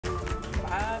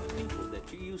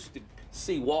that you used to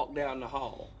see walk down the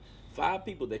hall, 5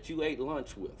 people that you ate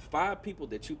lunch with, 5 people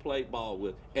that you played ball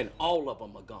with, and all of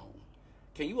them are gone.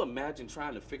 Can you imagine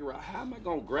trying to figure out how am I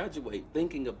going to graduate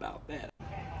thinking about that?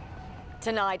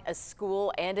 Tonight, a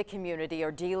school and a community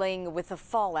are dealing with the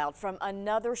fallout from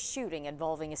another shooting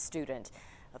involving a student.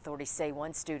 Authorities say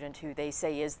one student, who they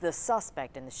say is the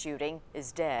suspect in the shooting,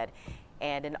 is dead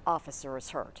and an officer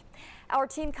is hurt. Our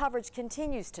team coverage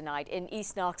continues tonight in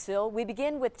East Knoxville. We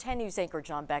begin with 10 News anchor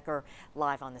John Becker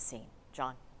live on the scene.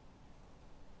 John.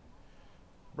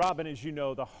 Robin, as you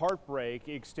know, the heartbreak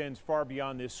extends far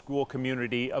beyond this school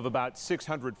community of about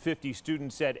 650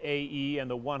 students at AE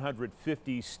and the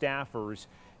 150 staffers.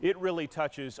 It really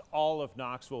touches all of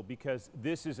Knoxville because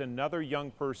this is another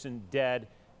young person dead,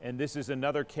 and this is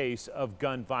another case of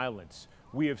gun violence.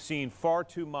 We have seen far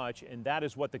too much, and that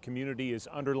is what the community is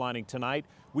underlining tonight.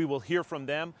 We will hear from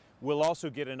them. We'll also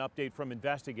get an update from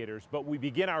investigators, but we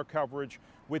begin our coverage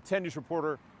with 10 News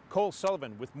reporter Cole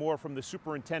Sullivan with more from the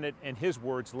superintendent and his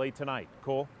words late tonight.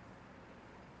 Cole?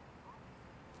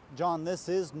 John, this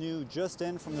is new just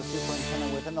in from the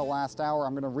superintendent within the last hour.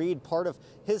 I'm going to read part of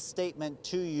his statement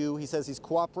to you. He says he's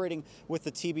cooperating with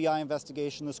the TBI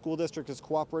investigation. The school district is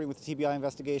cooperating with the TBI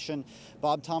investigation.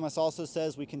 Bob Thomas also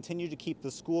says we continue to keep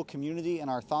the school community in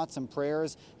our thoughts and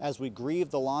prayers as we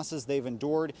grieve the losses they've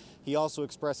endured. He also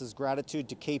expresses gratitude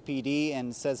to KPD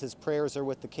and says his prayers are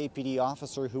with the KPD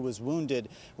officer who was wounded.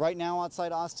 Right now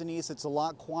outside Austin East, it's a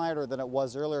lot quieter than it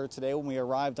was earlier today when we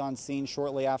arrived on scene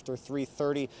shortly after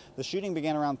 3:30. The shooting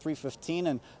began around 3:15,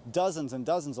 and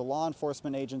dozens of law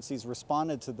enforcement agencies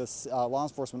responded to this. Law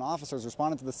enforcement officers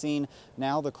responded to the scene.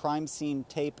 Now the crime scene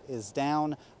tape is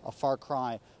down, a far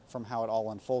cry from how it all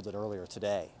unfolded earlier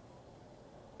today.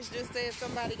 It just said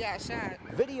somebody got shot.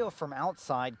 Video from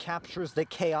outside captures the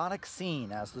chaotic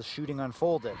scene as the shooting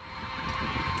unfolded.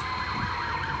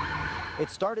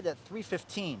 It started at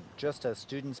 3:15, just as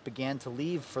students began to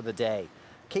leave for the day.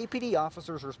 KPD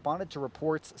officers responded to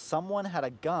reports someone had a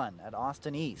gun at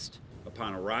Austin East.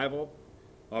 Upon arrival,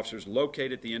 officers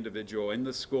located the individual in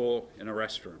the school in a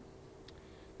restroom.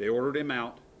 They ordered him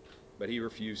out, but he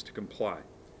refused to comply.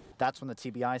 That's when the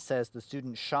TBI says the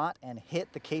student shot and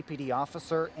hit the KPD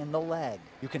officer in the leg.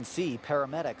 You can see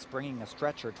paramedics bringing a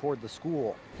stretcher toward the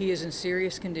school. He is in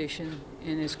serious condition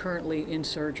and is currently in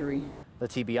surgery. The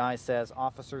TBI says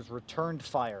officers returned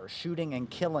fire, shooting and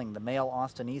killing the male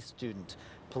Austin East student.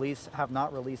 Police have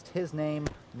not released his name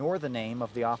nor the name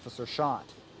of the officer shot.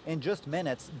 In just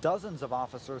minutes, dozens of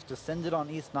officers descended on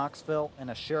East Knoxville and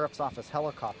a sheriff's office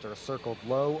helicopter circled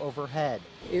low overhead.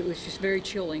 It was just very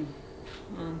chilling.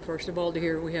 First of all, to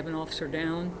hear we have an officer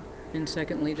down, and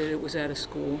secondly, that it was at a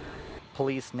school.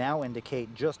 Police now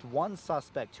indicate just one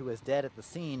suspect who is dead at the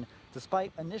scene.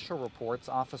 Despite initial reports,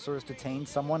 officers detained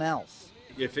someone else.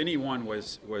 If anyone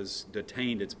was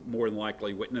detained, it's more than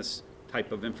likely witness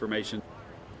type of information.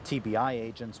 TBI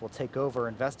agents will take over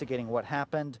investigating what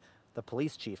happened. The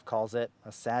police chief calls it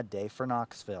a sad day for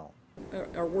Knoxville.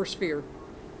 Our worst fear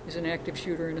is an active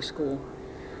shooter in a school.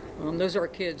 Those are our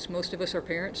kids. Most of us are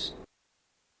parents.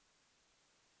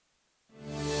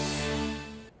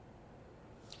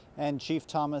 And Chief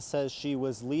Thomas says she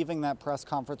was leaving that press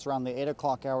conference around the 8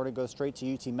 o'clock hour to go straight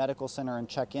to UT Medical Center and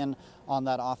check in on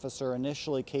that officer.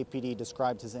 Initially, KPD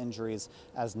described his injuries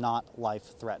as not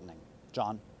life-threatening.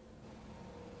 John?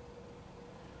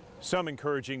 Some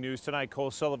encouraging news tonight.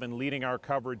 Cole Sullivan leading our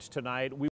coverage tonight.